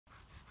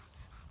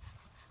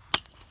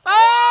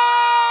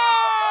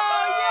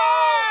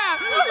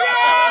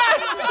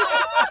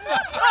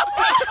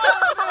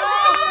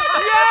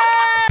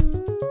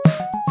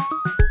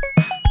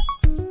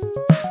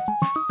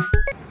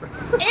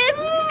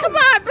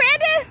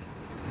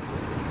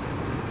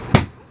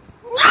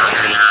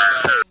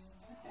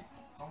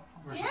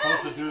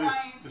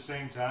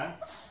Okay.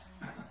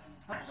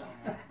 Oh,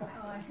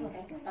 I think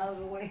I got out of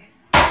the way.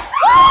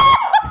 Oh,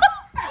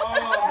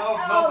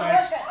 no,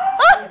 thanks.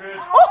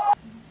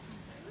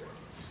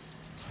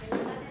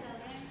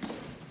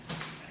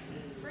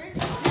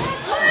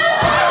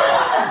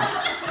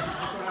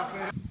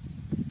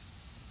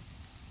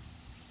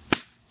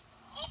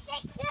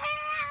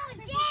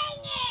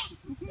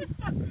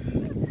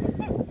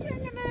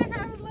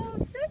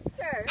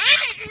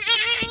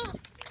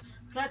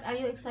 Are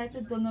you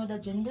excited to know the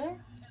gender?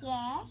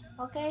 Yes.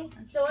 Okay.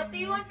 So what do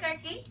you want,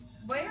 Karki?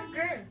 Boy or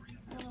girl?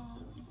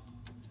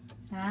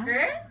 Huh?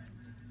 Girl?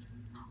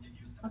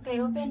 Okay,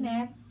 open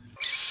it.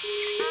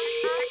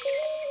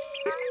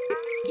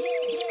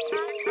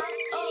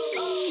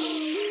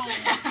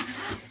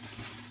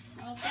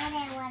 I said I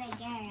want a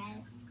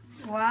girl.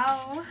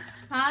 Wow.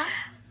 Huh?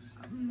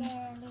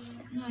 No,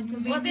 it's a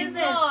baby. What is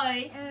it?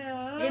 Boy.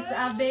 It's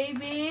a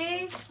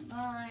baby.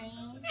 Boy.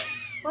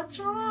 What's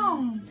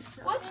wrong?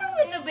 What's wrong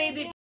with the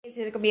baby? Is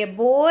it gonna be a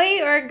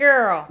boy or a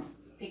girl?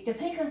 Pick the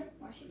picker.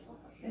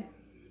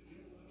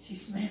 She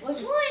smells.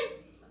 Which one?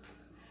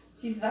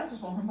 She said, I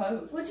just want her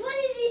both. Which one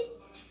is it?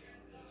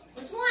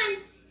 Which one?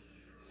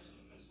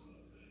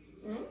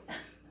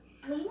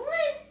 Which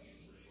one?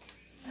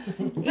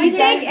 He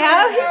thinks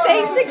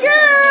the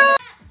girl.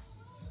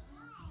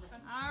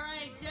 All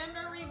right,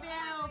 gender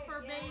reveal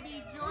for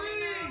baby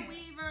Joyner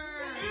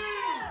Weaver.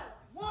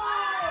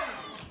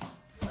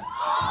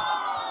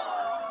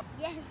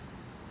 Yes.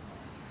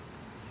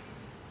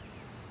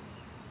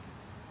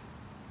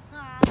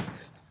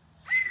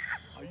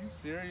 Are you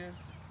serious?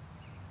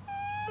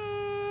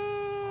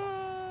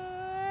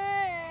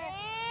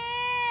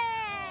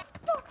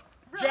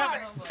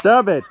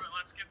 Stub it.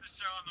 Let's get the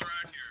show on the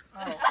road here.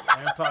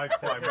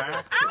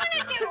 Anti-climax. I want to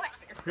do it.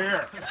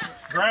 Here,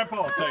 Grandpa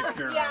will take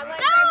care of it. Yeah, let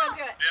Grandma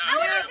do it. I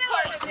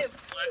want to do it.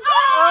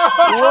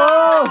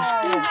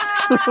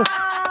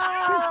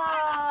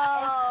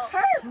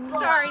 Whoa!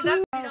 Sorry,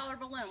 that's a $3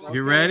 balloon.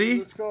 You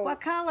ready? What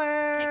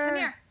color? Okay, come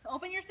here.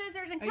 Open your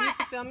scissors and cut. Are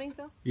you filming,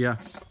 Phil? Yeah.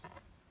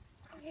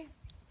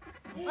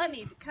 Let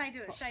me. Can I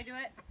do it? Should I do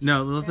it?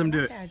 No, let them do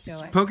it. Okay, do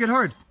it. Poke it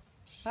hard.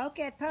 Poke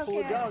it, poke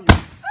it. I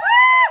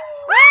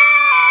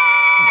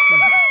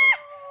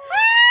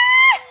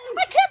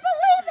can't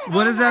believe it.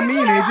 What does that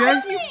mean,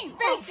 AJ?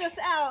 Fake this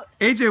out.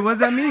 AJ, what does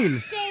that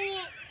mean? Dang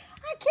it.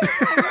 I can't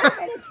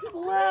believe it. It's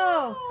blue.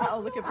 Uh-oh,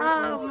 look at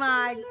Oh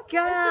my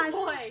gosh.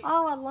 boy.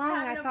 All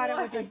along I thought it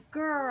was a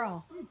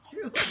girl.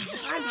 I'm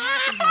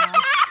happy now.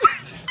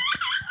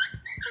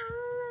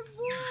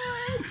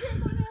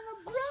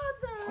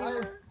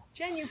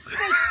 Jen, you faked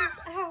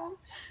this out.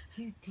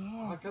 You did.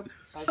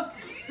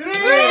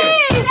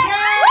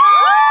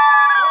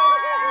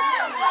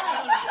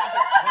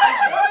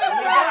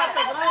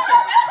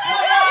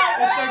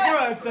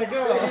 It's a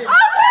girl.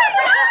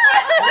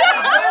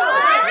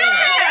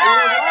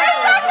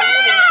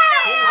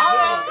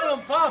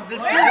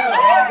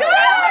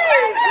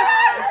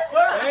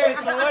 Hey,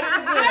 so what is it?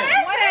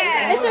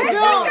 It's a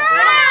girl.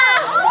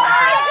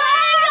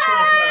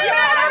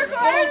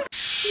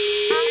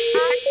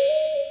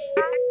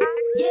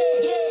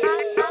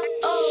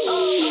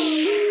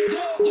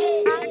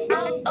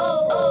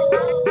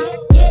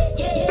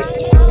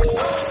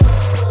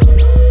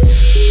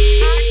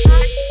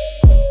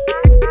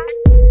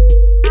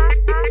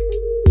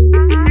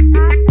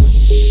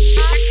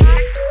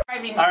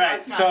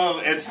 Alright, so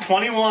it's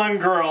 21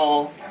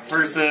 girl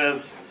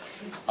versus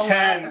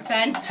 10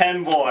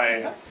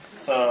 boy.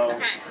 So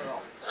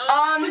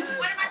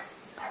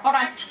Hold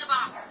on.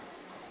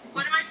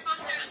 What am I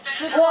supposed to do?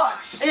 Just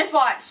watch. Just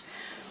watch.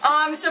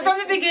 So from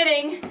the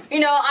beginning, you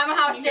know, I'm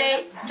Ohio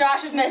State,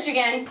 Josh is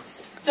Michigan.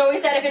 So we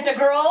said if it's a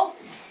girl,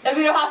 it'll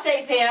be an Ohio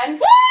State fan.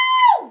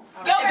 Woo!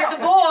 If it's a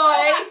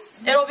boy,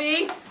 it'll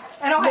be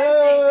an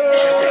Ohio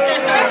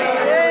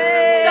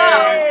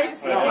State.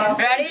 So,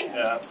 ready?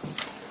 yeah.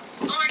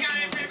 Oh my god,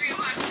 it's gonna be a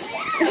hot.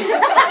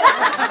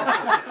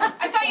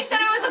 I thought you said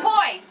it was a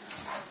boy.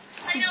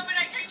 I know, but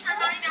I changed my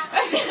mind now.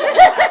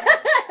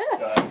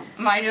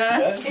 Am I doing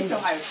this? It's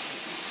Ohio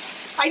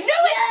State. I knew it!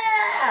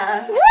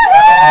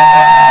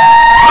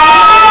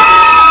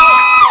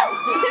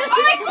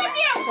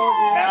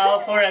 Now,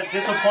 for as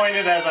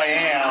disappointed as I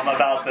am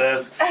about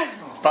this,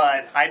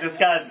 but I just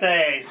gotta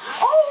say,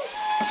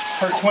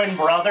 her twin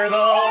brother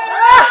though.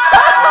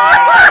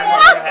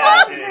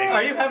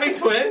 Are you having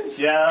twins?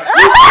 Yeah.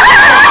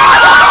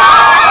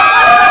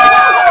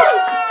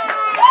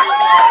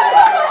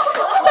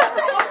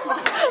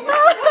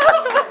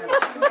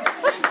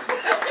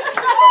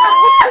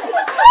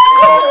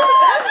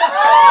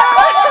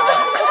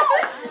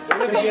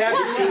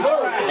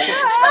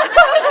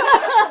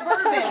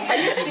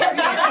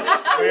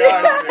 We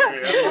are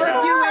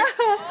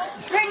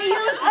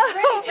serious.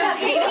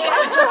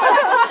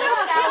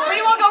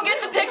 We will go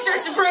get the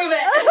pictures to prove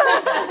it.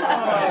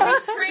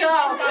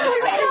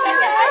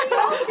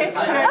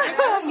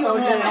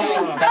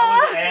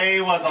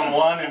 A was on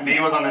one and B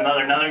was on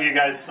another. None of you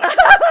guys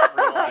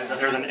realize that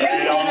there's an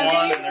A on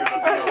one and there's a B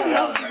on the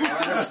other.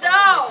 So,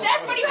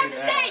 Jess, what do you have to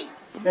say?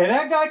 And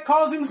that guy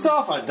calls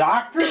himself a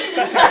doctor? Wow.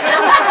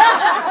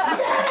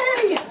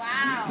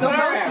 They're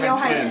having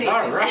twins,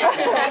 all right.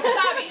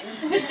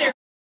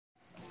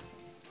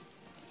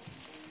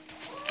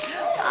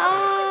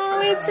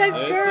 Oh, it's a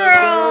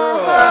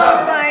girl.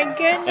 Oh my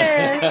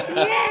goodness.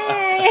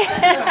 Yay.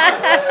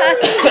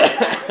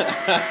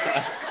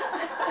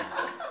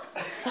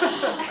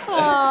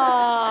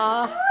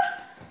 Aw,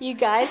 you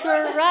guys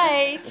were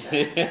right.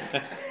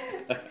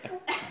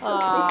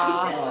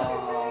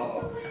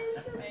 Aw.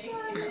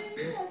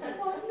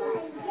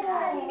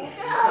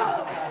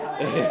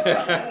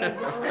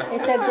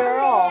 It's a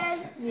girl.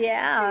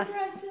 Yeah.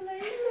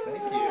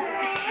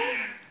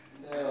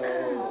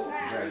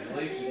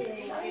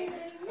 Congratulations. I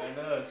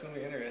know, it's going to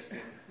be interesting.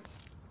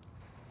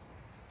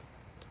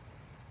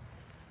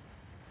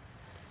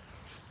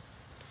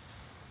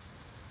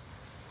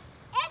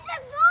 It's a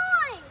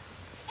boy!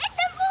 It's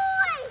a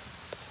boy!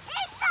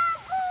 It's a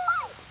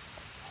boy!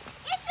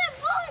 It's a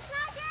boy, it's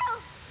not a girl!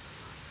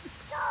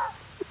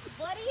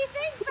 What do you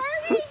think,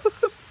 Furby?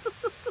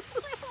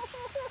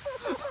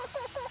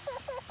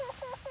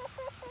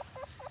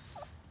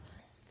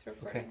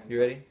 Okay, you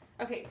ready?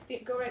 Okay,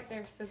 Steve, go right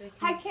there so they can...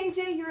 Hi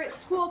KJ, you're at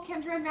school.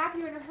 Kendra and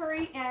Matthew are in a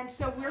hurry, and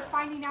so we're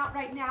finding out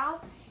right now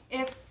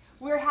if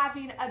we're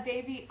having a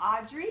baby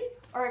Audrey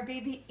or a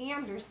baby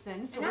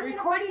Anderson. So we're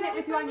recording it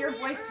with you on your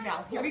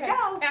voicemail. Here we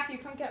go. Matthew,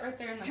 come get right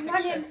there in the Come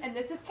picture. on in, and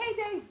this is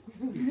KJ.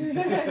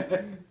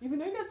 Even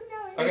though he doesn't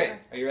know it. Okay,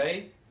 are you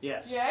ready?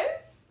 Yes. Yes?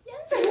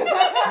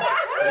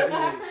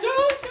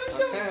 Show.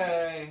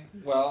 Okay,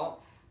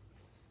 well,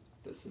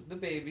 this is the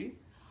baby.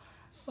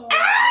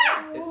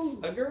 It's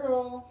a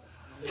girl.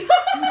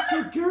 It's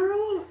a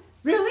girl?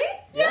 Really?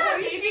 Yeah.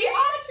 Baby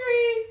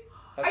Audrey.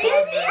 That's Are you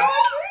Audrey.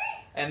 Audrey?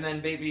 And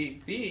then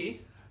baby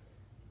B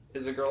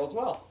is a girl as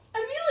well.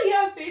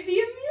 Amelia,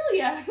 baby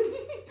Amelia.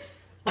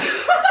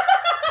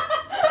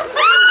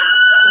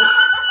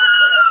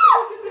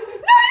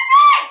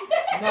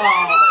 No.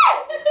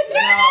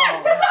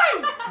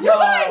 You're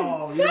right.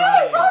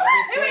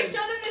 Wait, show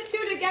them the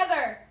two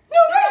together. No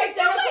They're way!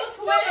 identical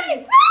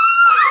twins.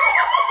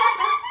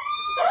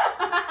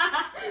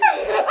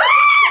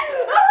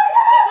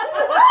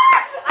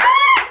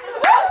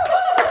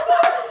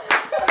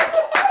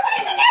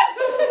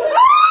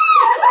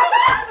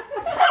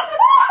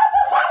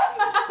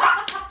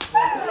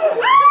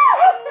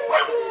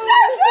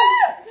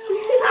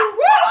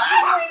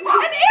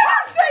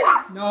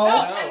 No. No,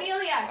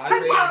 Amelia.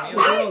 Audrey and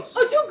Amelia.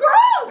 Oh, two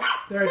girls!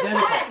 They're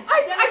identical.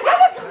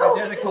 Identical!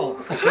 Identical.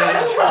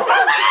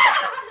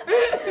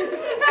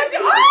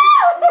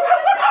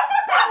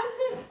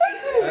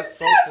 That's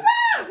both.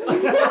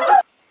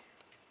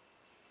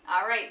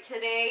 All right,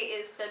 today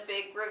is the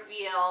big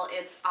reveal.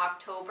 It's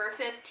October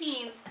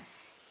 15th,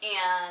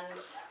 and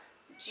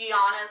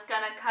Gianna's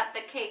gonna cut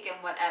the cake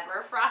and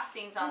whatever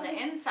frosting's on the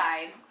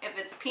inside. If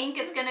it's pink,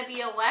 it's gonna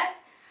be a what?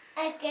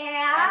 A And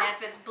girl?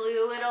 if it's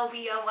blue, it'll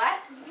be a what?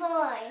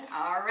 Boy.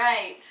 All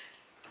right.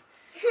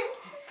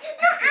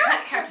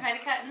 I'm trying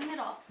to cut in the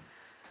middle.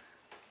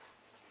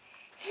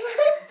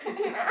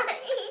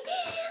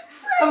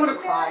 I'm gonna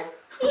cry.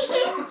 You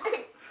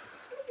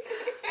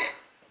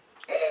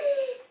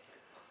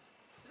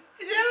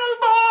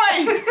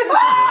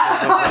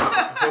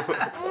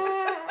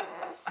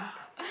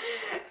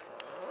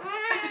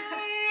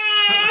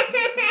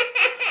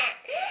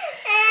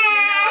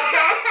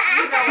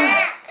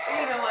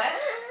know what?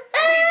 We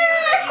knew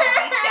that you'd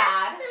be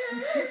sad.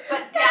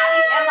 But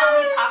Daddy and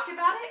Mommy talked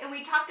about it, and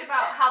we talked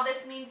about how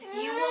this means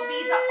you will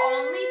be the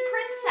only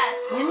princess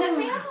in the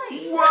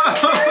family.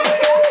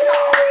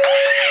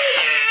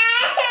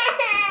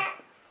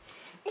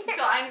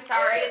 So I'm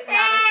sorry, it's not a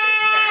sister.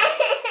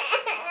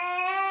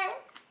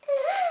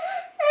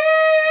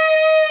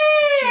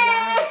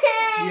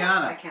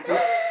 Gianna. I can't.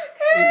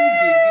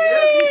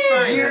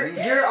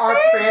 You're our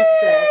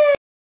princess.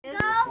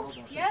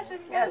 Yes,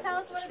 it's going to tell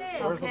us what it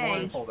is.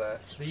 Okay.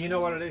 Do you know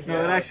what it is?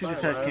 No, it actually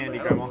just has candy,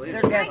 Grandma.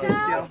 They're guessing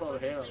still.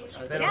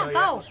 Yeah, go.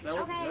 Oh.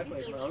 Well,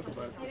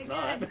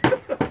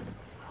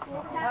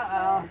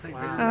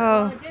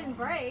 it didn't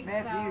break,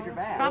 Matthew, so use your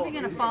bat. probably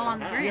going to fall on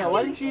the ground. Yeah,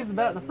 why didn't you use the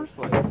bat in the first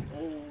place? I didn't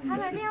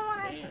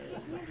want to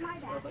use my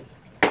dad.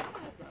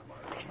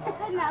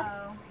 Good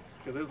enough.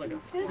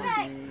 Who's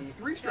next? It's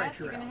 3 strikes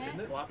Josh, you around, gonna hit?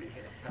 isn't it? I can't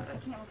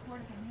record if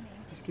I'm hitting.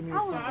 Just give me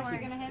Oh, a Josh, you're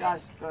going to hit?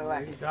 Josh, go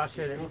whack it. Josh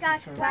hit it.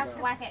 Josh,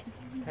 Whack it.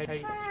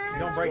 Hey,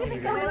 don't break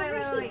anything.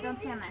 Wait, don't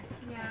stand there.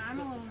 Yeah, I'm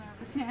a little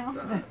nervous now.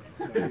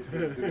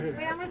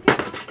 Wait, I'm going to see.